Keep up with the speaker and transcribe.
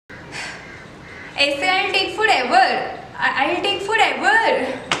ऐसे I'll take forever. I'll take forever.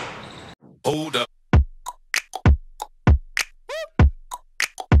 Hold up.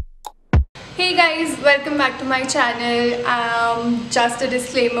 Hey guys, welcome back to my channel. Just a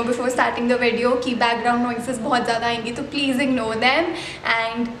disclaimer before starting the video कि background noises बहुत ज़्यादा आएंगी तो please ignore them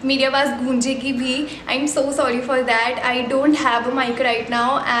and मेरी आवाज़ गूंजेगी भी. I'm so sorry for that. I don't have a mic right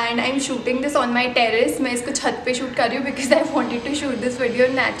now and I'm shooting this on my terrace. मैं इसको छत पे shoot कर रही हूँ because I wanted to shoot this video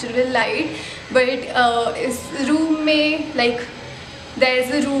in natural light. But इस room में like there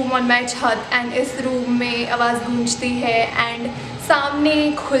is a room on my छत and इस room में आवाज़ गूंजती है and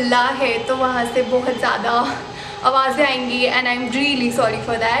सामने खुला है तो वहाँ से बहुत ज़्यादा आवाज़ें आएंगी and I'm really sorry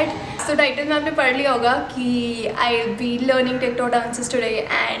for that. So title में आपने पढ़ लिया होगा कि I'll be learning TikTok dances today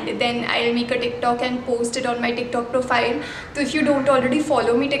and then I'll make a TikTok and post it on my TikTok profile. तो if you don't already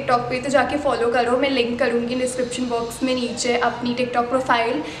follow me TikTok पे तो जाके follow करो. मैं लिंक करूँगी डिस्क्रिप्शन बॉक्स में नीचे अपनी TikTok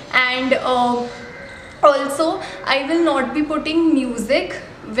profile and also I will not be putting music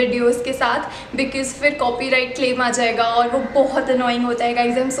videos के साथ बिकॉज फिर कॉपीराइट क्लेम आ जाएगा और वो बहुत अनोइंग होता है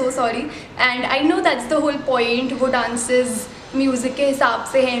guys. I am so sorry and I know that's the whole point. वो डांसेस म्यूज़िक के हिसाब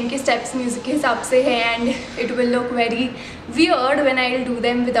से हैं, इनके स्टेप्स म्यूज़िक के हिसाब से हैं and it will look very weird when I will do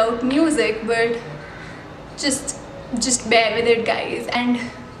them without music but just bear with it guys and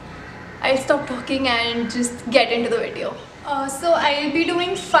I'll stop talking and just get into the video. So I'll be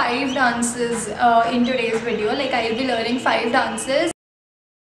doing 5 dances in today's video. Like I'll be learning 5 dances.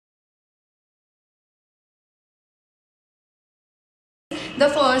 The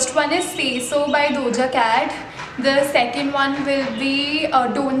first one is Say So by Doja Cat. The second one will be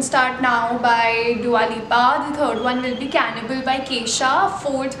Don't Start Now by Dua Lipa. The third one will be Cannibal by Kesha.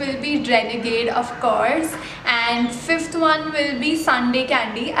 Fourth will be Renegade, of course. And fifth one will be Sunday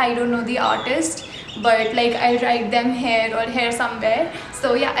Candy. I don't know the artist, but like I'll write them here or here somewhere.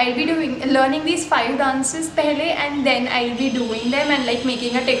 So yeah, I'll be learning these 5 dances pehle and then I'll be doing them and like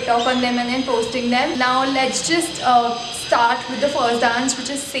making a TikTok on them and then posting them. Now let's just start with the first dance, which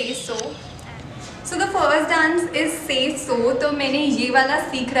is Say So. So the first dance is Say So. तो मैंने ये वाला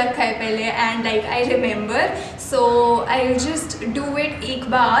सीख रखा है पहले and like I remember. So I'll just do it एक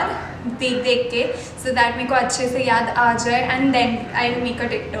बार देख के so that मेरे को अच्छे से याद आ जाए and then I'll make a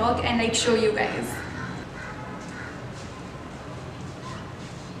TikTok and like show you guys.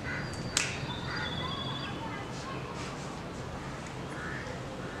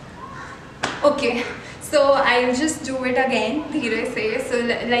 Okay, so I'll just do it again धीरे से. So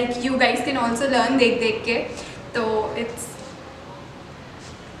like you guys can also learn देख के. तो it's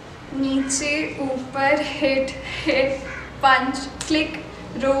नीचे ऊपर hit punch click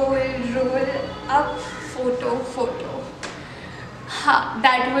roll up photo. हाँ,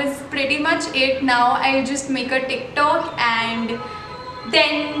 that was pretty much it. Now I'll just make a TikTok and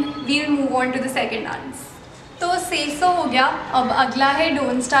then we'll move on to the second dance. तो Say So हो गया. अब अगला है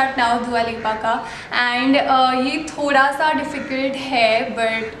Don't Start Now दुआ लिपा का एंड ये थोड़ा सा डिफ़िकल्ट है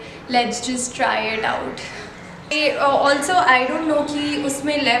but let's just try it out. Also I don't know कि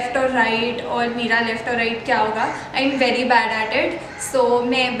उसमें लेफ़्ट और राइट और मेरा लेफ़्ट और राइट क्या होगा. I am very bad at it. सो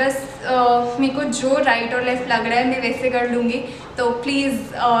मैं बस मेरे को जो राइट और लेफ़्ट लग रहा है मैं वैसे कर लूँगी. तो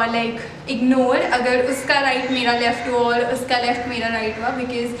प्लीज़ लाइक इग्नोर अगर उसका राइट मेरा लेफ़्ट हुआ और उसका लेफ़्ट मेरा राइट हुआ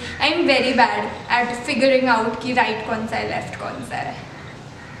because I am very bad at figuring out कि राइट कौन सा है लेफ़्ट कौन सा है.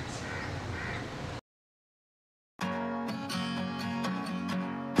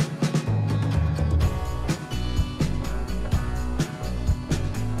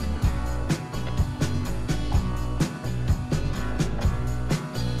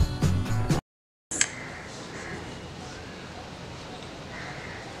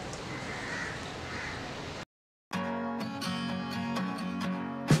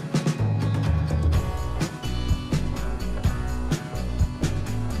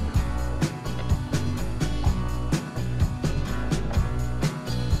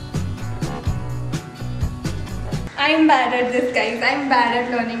 I'm bad at this guys. I'm bad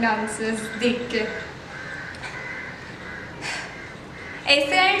at learning dances. देख के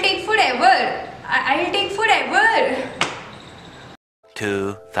ऐसे I'll take forever. I'll take forever.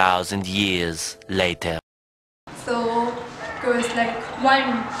 2,000 years later. So goes like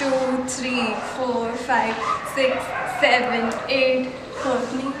 1, 2, 3, 4, 5, 6, 7, 8.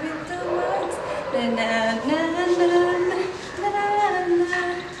 Hurt me with the words. Na na na na na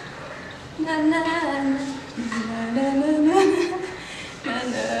na na na na.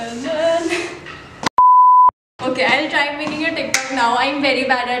 Okay, I'll try making a TikTok now. I'm very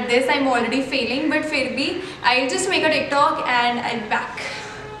bad at this. I'm already failing, but फिर भी I'll just make a TikTok and I'll be back.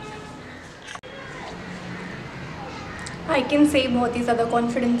 I can say बहुत ही ज़्यादा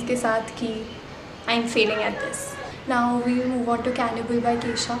confidence के साथ कि I'm failing at this. Now we'll move on to Cannibal by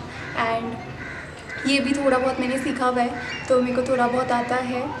Kesha, and ये भी थोड़ा बहुत मैंने सीखा हुआ है, तो मेरे को थोड़ा बहुत आता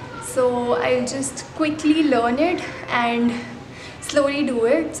है. So I'll just quickly learn it and slowly do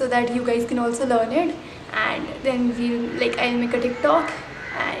it so that you guys can also learn it, and then I'll make a TikTok,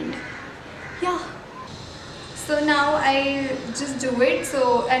 and yeah. So now I'll just do it,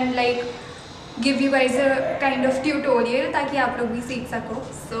 so and give you guys a kind of tutorial ताकि आप लोग भी सीख सको.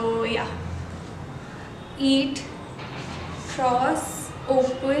 So yeah, eat, cross,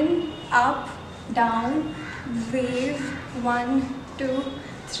 open, up, down, wave, 1 2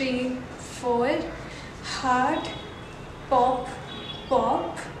 3 4, heart, pop,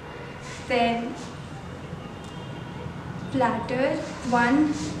 pop, then platter,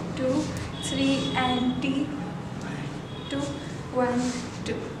 1 2 3 and T, 2 1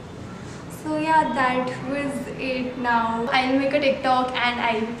 2. So yeah, that was it. Now I'll make a TikTok and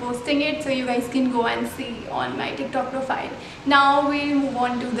I'll be posting it, so you guys can go and see on my TikTok profile. Now we'll move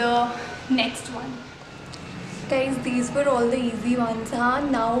on to the next one. Guys, these were all the easy ones.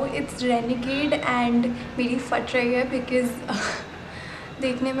 Now it's Renegade and मेरी फट रही है because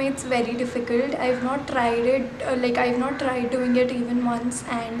देखने में it's very difficult. I've not tried it, I've not tried doing it even once,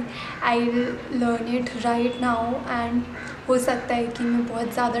 and I'll learn it right now, and हो सकता है कि मैं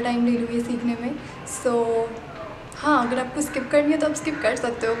बहुत ज़्यादा टाइम ले लूँ ये सीखने में. So हाँ, अगर आपको स्किप करनी है तो आप स्किप कर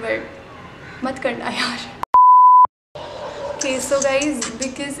सकते हो, बट मत करना यार. Okay, so guys,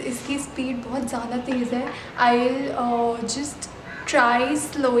 because इसकी स्पीड बहुत ज़्यादा तेज़ है, I'll just try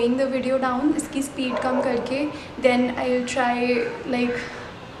slowing the video down, इसकी स्पीड कम करके, then I'll try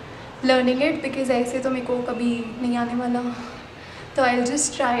learning it, because ऐसे तो मेरे को कभी नहीं आने वाला. So I'll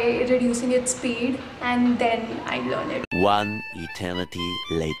just try reducing its speed and then I'll learn it. One eternity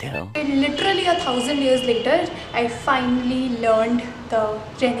later. Literally 1,000 years later, I finally learned the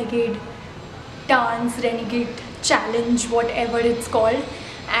Renegade dance, Renegade challenge, whatever it's called,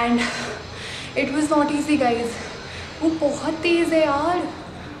 and it was not easy, guys. वो बहुत तेज़ है यार.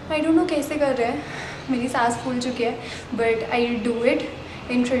 I don't know कैसे कर रहे हैं, मेरी सांस फूल चुकी है, but I'll do it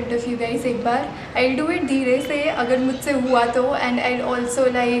in front of you guys एक बार. I'll do it धीरे से अगर मुझसे हुआ तो, and I'll also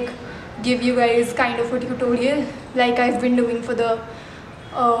give you guys kind of a tutorial like I've been doing for the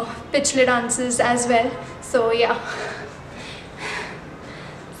पिछले dances as well. So yeah.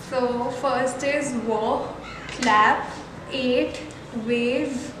 So first is walk, clap, 8,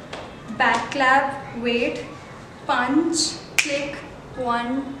 wave, back clap, wait, punch, click,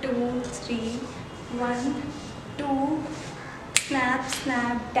 1 2 3, 1 2, snap,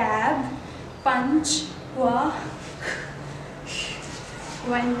 snap, dab, punch, wah,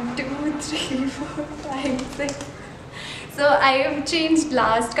 1 2 3 4 5 6. So I have changed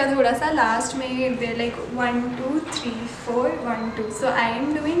last का थोड़ा सा. Last में they're like 1 2 3 4 1 2. So I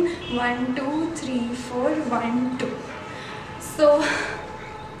am doing 1 2 3 4 1 2. So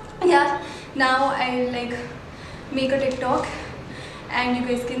yeah, now I'll make a TikTok and you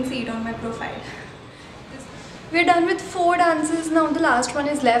guys can see it on my profile. We're done with 4 dances. Now the last one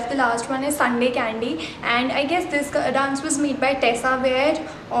is left. The last one is Sunday Candy, and I guess this dance was made by Tessa Ware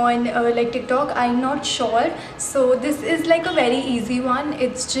on TikTok. I'm not sure. So this is a very easy one.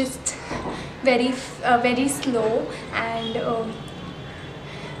 It's just very slow, and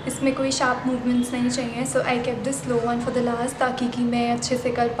इसमें कोई sharp movements नहीं चाहिए. So I kept the slow one for the last ताकि कि मैं अच्छे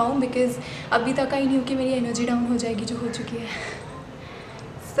से कर पाऊँ, because अभी तक आई नहीं हूँ कि मेरी energy down हो जाएगी जो हो चुकी है.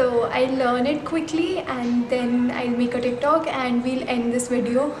 So I'll learn it quickly and then I'll make a TikTok and we'll end this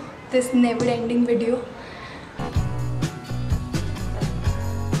video, this never-ending video.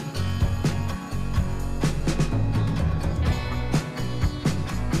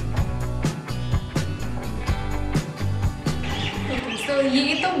 Okay, so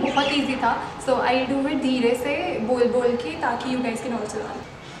ये तो बहुत easy था. So I'll do it धीरे से बोल के ताकि you guys can also learn.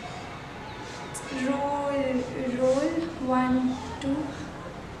 Roll, 1 2.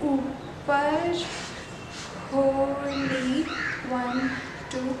 ऊपर, holy, 1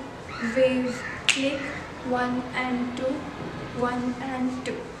 2, wave, click, 1 and 2, 1 and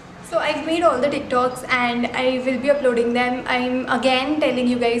 2. So I've made all the TikToks and I will be uploading them. I'm again telling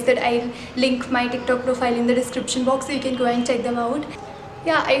you guys that I'll link my TikTok profile in the description box, so you can go and check them out.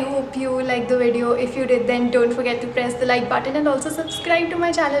 Yeah, I hope you liked the video. If you did, then don't forget to press the like button and also subscribe to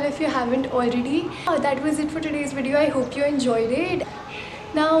my channel if you haven't already. That was it for today's video. I hope you enjoyed it.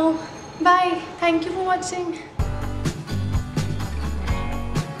 Now bye, thank you for watching.